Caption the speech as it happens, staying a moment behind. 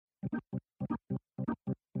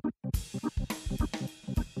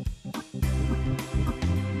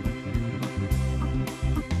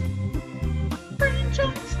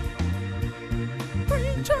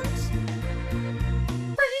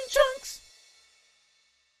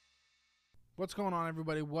What's going on,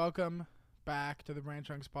 everybody? Welcome back to the Brain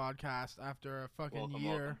Chunks podcast after a fucking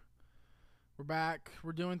year. Welcome. We're back.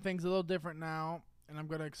 We're doing things a little different now, and I'm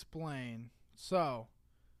going to explain. So,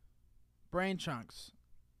 Brain Chunks.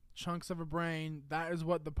 Chunks of a brain. That is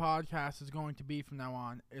what the podcast is going to be from now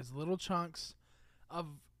on, is little chunks of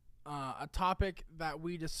a topic that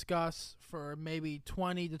we discuss for maybe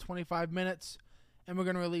 20 to 25 minutes, and we're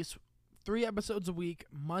going to release 3 episodes a week,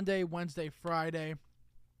 Monday, Wednesday, Friday.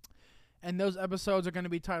 And those episodes are going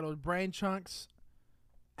to be titled Brain Chunks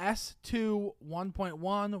S2 1.1,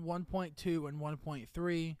 1.2, and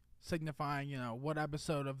 1.3, signifying, what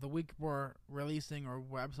episode of the week we're releasing or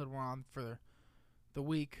what episode we're on for the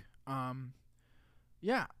week.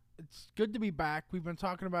 Yeah, it's good to be back. We've been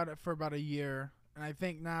talking about it for about a year, and I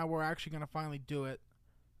think now we're actually going to finally do it.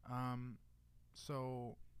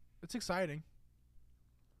 So it's exciting.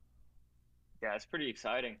 Yeah, it's pretty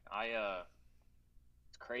exciting.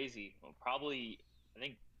 It's crazy. Well, probably, I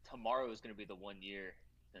think tomorrow is going to be the 1 year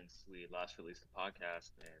since we last released the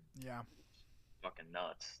podcast, and Yeah. it's fucking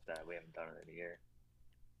nuts that we haven't done it in a year.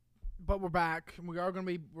 But we're back. We're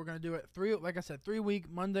gonna do it 3 week,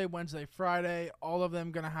 Monday, Wednesday, Friday. All of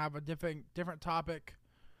them gonna have a different topic.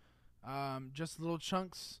 Just little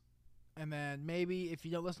chunks, and then maybe if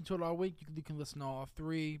you don't listen to it all week, you can listen to all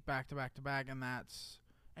 3 back to back to back, and that's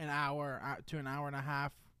an hour to an hour and a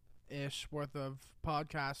half ish worth of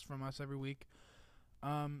podcasts from us every week.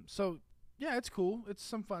 So yeah, it's cool. It's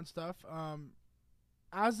some fun stuff.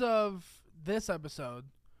 As of this episode,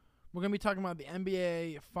 we're gonna be talking about the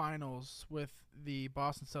NBA Finals with the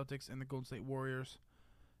Boston Celtics and the Golden State Warriors,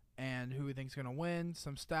 and who we think is gonna win.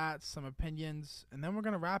 Some stats, some opinions, and then we're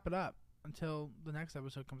gonna wrap it up until the next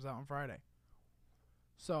episode comes out on Friday.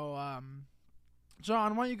 So,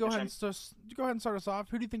 John, why don't you go ahead and start us off?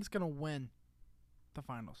 Who do you think is gonna win the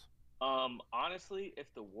finals? Honestly,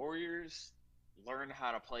 if the Warriors learn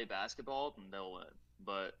how to play basketball, then they'll win.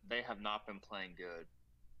 But they have not been playing good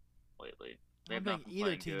lately. They I have don't not think been either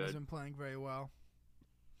playing team has good. been playing very well.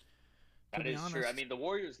 To That be is true. I honest, mean, the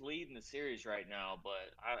Warriors lead in the series right now,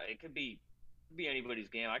 but it could be anybody's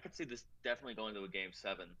game. I could see this definitely going to a game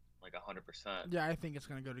 7, like 100%. yeah, I think it's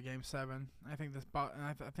gonna go to Game 7. I think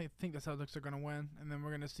I think the Celtics are gonna win, and then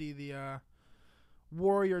we're gonna see the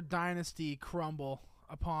Warrior dynasty crumble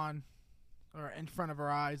upon or in front of our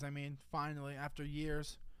eyes. I mean, finally after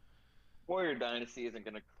years. Warrior dynasty isn't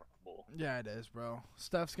going to crumble. Yeah, it is, bro.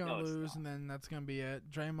 Steph's gonna No, it's lose, not. and then that's gonna be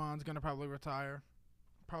it. Draymond's gonna probably retire.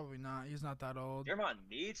 Probably not. He's not that old. Draymond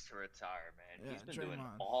needs to retire, man. Yeah, He's been doing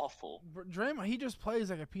Draymond. awful. Draymond, he just plays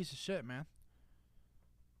like a piece of shit, man.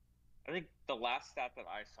 I think the last stat that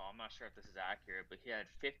I saw, I'm not sure if this is accurate, but he had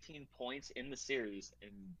 15 points in the series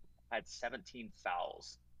and had 17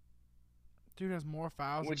 fouls, Dude has more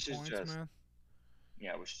fouls which than is points, just man.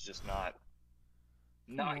 which is just not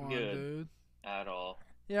Come on, good dude. at all.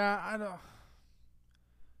 Yeah, I don't.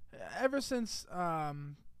 Ever since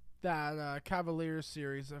that Cavaliers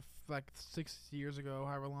series of like 6 years ago,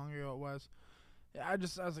 however long ago it was, I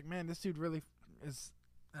was like, man, this dude really is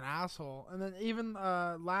an asshole. And then even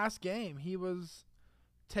last game, he was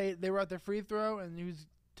they were at their free throw, and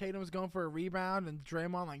Tatum was going for a rebound, and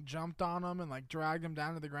Draymond like jumped on him and like dragged him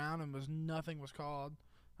down to the ground, and nothing was called.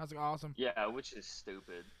 I was like, awesome. Yeah, which is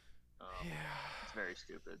stupid. Yeah. It's very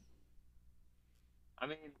stupid. I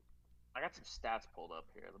mean, I got some stats pulled up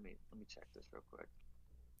here. Let me check this real quick.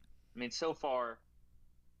 I mean, so far,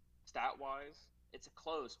 stat wise, it's a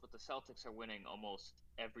close, but the Celtics are winning almost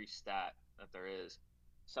every stat that there is.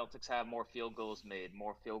 Celtics have more field goals made,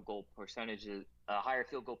 more field goal percentages, higher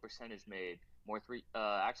field goal percentage made, more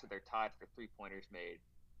actually they're tied for 3-pointers made,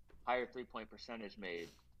 higher 3-point percentage made.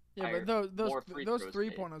 Yeah, higher, but more free those throws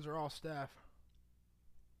 3-pointers are all Steph.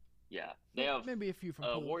 Yeah, they have Maybe a few from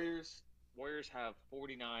Poole. Warriors have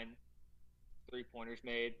 49 3-pointers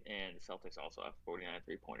made, and the Celtics also have 49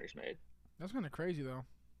 3-pointers made. That's kind of crazy though.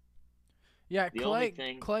 Yeah, The only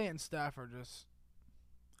thing, Clay and Steph are just,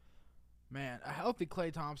 man, a healthy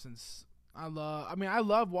Clay Thompson's. I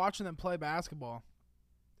love watching them play basketball,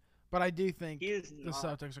 but I do think the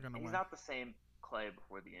Celtics are gonna win. He's not the same Clay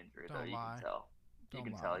before the injury, though. You can tell. You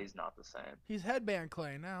can tell he's not the same. He's headband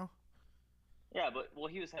Clay now. Yeah, but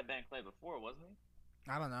he was headband Clay before, wasn't he?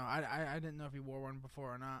 I don't know. I didn't know if he wore one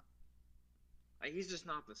before or not. He's just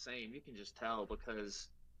not the same. You can just tell because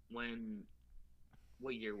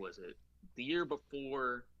what year was it? The year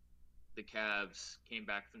before the Cavs came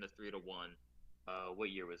back from the 3-1. What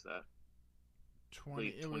year was that?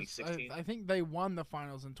 2016. I think they won the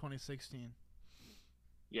finals in 2016.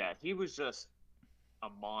 Yeah, he was just a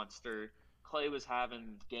monster. Clay was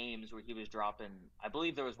having games where he was dropping. I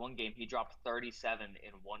believe there was one game he dropped 37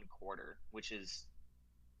 in one quarter, which is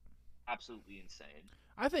absolutely insane.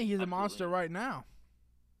 I think he's a monster Absolutely. right now.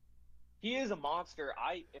 He is a monster.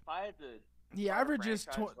 If I had to He start a averages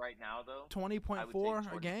franchise right now, though, I would take 20.4 a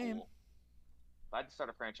Jordan game. Poole. If I had to start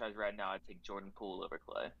a franchise right now, I'd take Jordan Poole over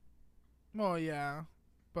Clay. Well, yeah,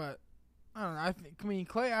 but I don't know. I mean,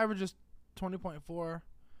 Clay averages 20.4.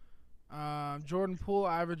 Jordan Poole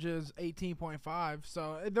averages 18.5.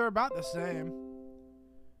 So they're about the same.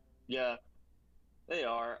 Yeah, they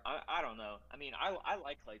are. I don't know. I mean, I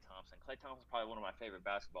like Klay Thompson. Klay Thompson's probably one of my favorite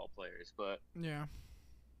basketball players, but Yeah.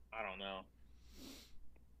 I don't know.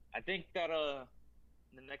 I think that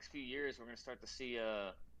in the next few years we're gonna start to see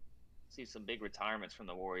some big retirements from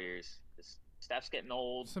the Warriors. 'Cause Steph's getting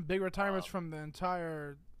old. Some big retirements Um, from the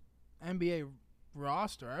entire NBA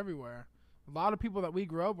roster everywhere. A lot of people that we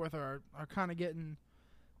grew up with are kind of getting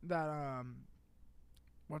that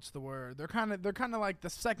what's the word? They're kind of like the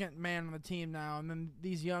second man on the team now, and then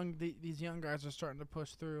these young guys are starting to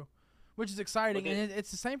push through, which is exciting, Look at and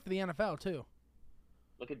it's the same for the NFL too.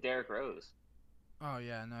 look at Derrick Rose. Oh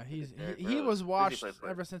yeah, no, Derrick he Rose. was Who's he washed play for?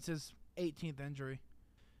 ever since his 18th injury.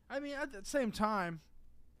 I mean, at the same time,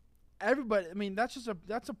 everybody. I mean, that's a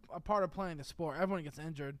part of playing the sport. Everyone gets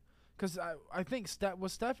injured. Because I think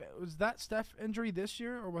was that Steph injury this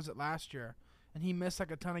year or was it last year? And he missed like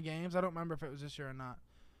a ton of games. I don't remember if it was this year or not.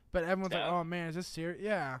 But everyone's like, Steph? "Oh man, is this serious?"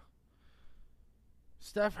 Yeah.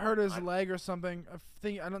 Steph hurt his leg or something.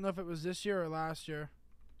 I don't know if it was this year or last year.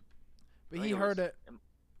 But I he think hurt it. It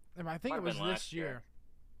And I think might it have was been this last year. year.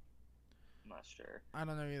 I'm not sure. I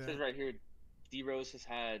don't know It either. says right here, D Rose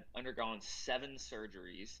has undergone 7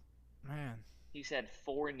 surgeries. Man. He's had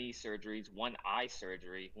 4 knee surgeries, 1 eye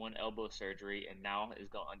surgery, 1 elbow surgery, and now is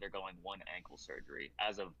undergoing 1 ankle surgery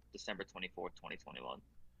as of December 24th, 2021.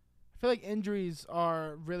 I feel like injuries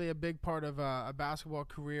are really a big part of a basketball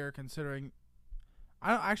career. Considering,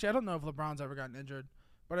 I don't know if LeBron's ever gotten injured,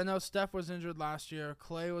 but I know Steph was injured last year.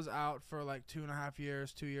 Clay was out for like 2.5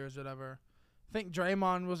 years, 2 years, whatever. I think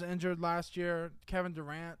Draymond was injured last year. Kevin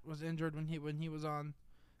Durant was injured when he was on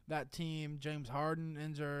that team. James Harden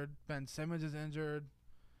injured. Ben Simmons is injured.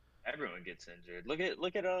 Everyone gets injured. Look at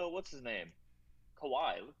what's his name?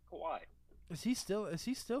 Kawhi. Look at Kawhi. Is he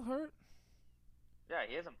still hurt? Yeah,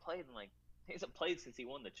 he hasn't played since he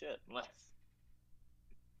won the chip.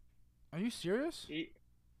 Are you serious?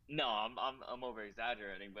 No, I'm over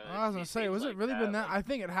exaggerating, but I was gonna say, was it really been that? I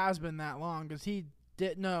think it has been that long because he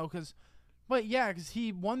didn't know. But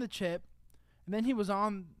he won the chip, and then he was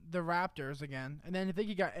on the Raptors again, and then I think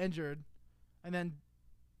he got injured, and then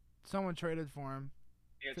someone traded for him.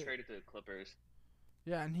 He got traded to the Clippers.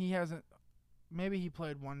 Yeah, and he hasn't. Maybe he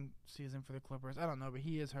played one season for the Clippers. I don't know, but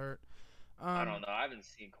he is hurt. I don't know. I haven't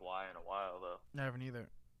seen Kawhi in a while though. Never neither.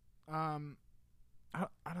 I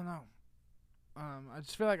don't know. I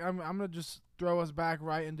just feel like I'm gonna just throw us back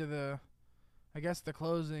right into the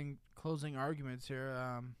closing arguments here.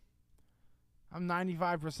 I'm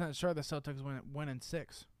 95% sure the Celtics win in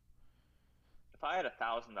 6. If I had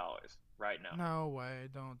 $1,000 right now, No way,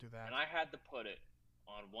 don't do that. and I had to put it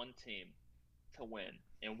on one team to win,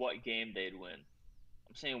 and what game they'd win,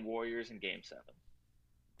 I'm saying Warriors in Game 7.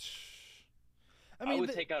 I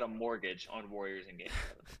would take out a mortgage on Warriors in Game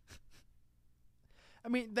 7. I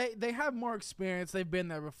mean, they have more experience. They've been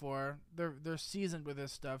there before. They're seasoned with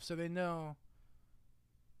this stuff, so they know.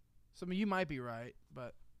 So I mean, you might be right,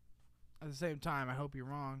 but at the same time, I hope you're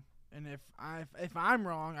wrong. And if I'm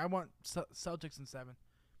wrong, I want Celtics in 7.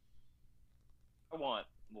 I want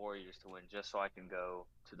Warriors to win just so I can go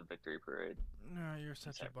to the victory parade. No, you're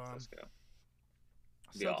such a bum.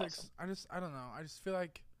 Be Celtics. awesome. I don't know. I just feel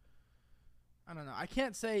like. I don't know. I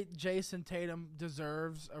can't say Jason Tatum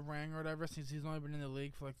deserves a ring or whatever since he's only been in the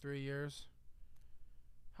league for like 3 years.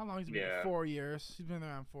 How long has he been? Yeah. 4 years. He's been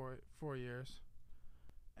around 4 years.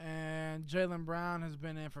 And Jaylen Brown has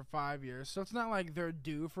been in for 5 years. So it's not like they're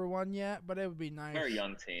due for one yet, but it would be nice. They're a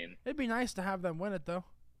young team. It'd be nice to have them win it though.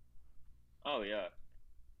 Oh yeah.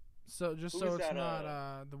 So just Who so was it's that,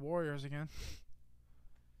 not the Warriors again.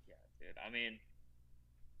 Yeah, dude. I mean,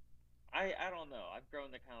 I don't know. I've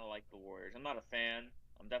grown to kind of like the Warriors. I'm not a fan.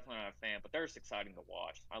 I'm definitely not a fan, but they're just exciting to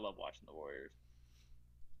watch. I love watching the Warriors.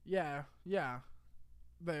 Yeah.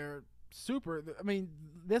 They're super. I mean,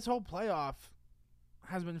 this whole playoff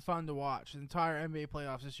has been fun to watch. The entire NBA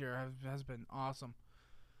playoffs this year has been awesome.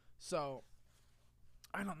 So,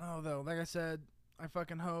 I don't know, though. Like I said, I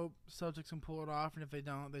fucking hope Celtics can pull it off, and if they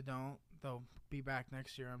don't, they don't. They'll be back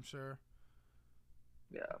next year, I'm sure.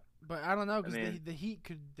 Yeah. But I don't know because I mean, the Heat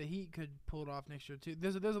could pull it off next year too.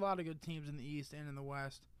 There's a lot of good teams in the East and in the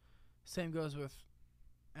West, Same goes with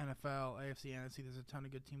NFL, AFC, NFC. There's a ton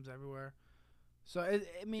of good teams everywhere. So I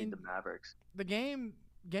Need mean, the Mavericks. the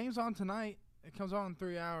game's on tonight. It comes on in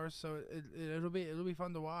 3 hours, so it'll be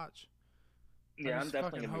fun to watch. I Yeah, I'm just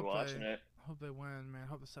definitely fucking gonna be hope watching it. hope they win, man.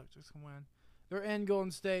 Hope the Celtics can win. They're in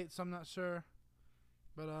Golden State, so I'm not sure.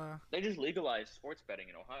 But They just legalized sports betting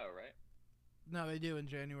in Ohio, right? no, they do in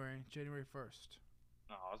January 1st.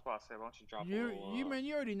 Oh, I was about to say, why don't you drop a You little? you man,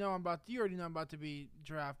 you already know I'm about to be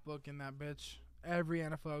draft booking that bitch every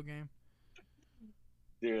NFL game.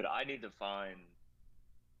 Dude, I need to find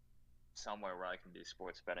somewhere where I can do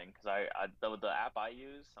sports betting because the app I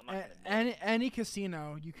use, I'm not gonna Any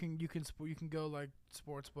casino you can go like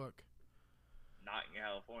sports book. not in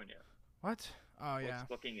California. What? Oh Sports yeah.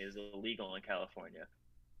 booking is illegal in California.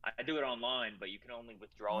 I do it online, but you can only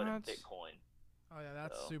withdraw it in What? Bitcoin. Oh yeah,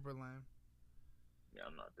 that's So- super lame. Yeah,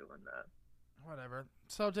 I'm not doing that. Whatever.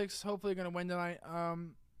 Celtics hopefully gonna win tonight.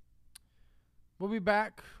 We'll be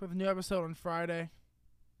back with a new episode on Friday.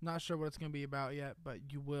 Not sure what it's gonna be about yet, but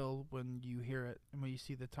you will when you hear it and when you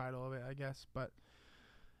see the title of it, I guess. But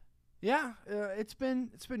yeah, it's been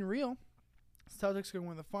real. Celtics gonna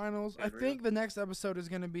win the finals. I Been real. think the next episode is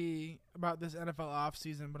gonna be about this NFL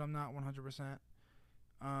offseason, but I'm not 100%.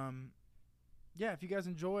 Yeah, if you guys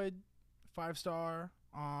enjoyed, 5-star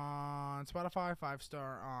on Spotify,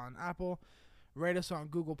 5-star on Apple. Rate us on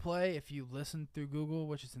Google Play if you listen through Google,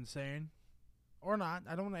 which is insane. Or not.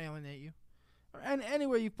 I don't want to alienate you. And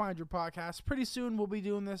anywhere you find your podcast. Pretty soon we'll be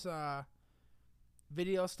doing this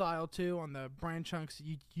video style too on the Brian Chunks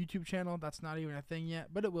YouTube channel. That's not even a thing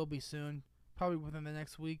yet, but it will be soon. Probably within the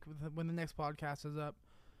next week when the next podcast is up.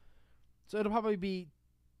 So it'll probably be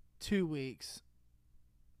 2 weeks.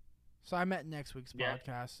 So I meant next week's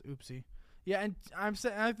podcast. Oopsie. Yeah, and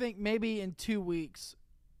I think maybe in 2 weeks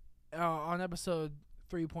on episode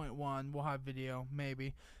 3.1 we'll have video,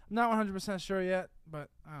 maybe. I'm not 100% sure yet, but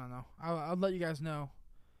I don't know. I'll let you guys know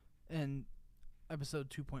in episode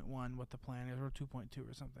 2.1 what the plan is, or 2.2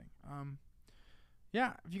 or something.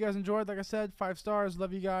 Yeah, if you guys enjoyed, like I said, 5 stars.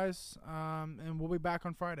 Love you guys. And we'll be back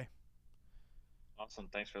on Friday. Awesome.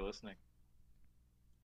 Thanks for listening.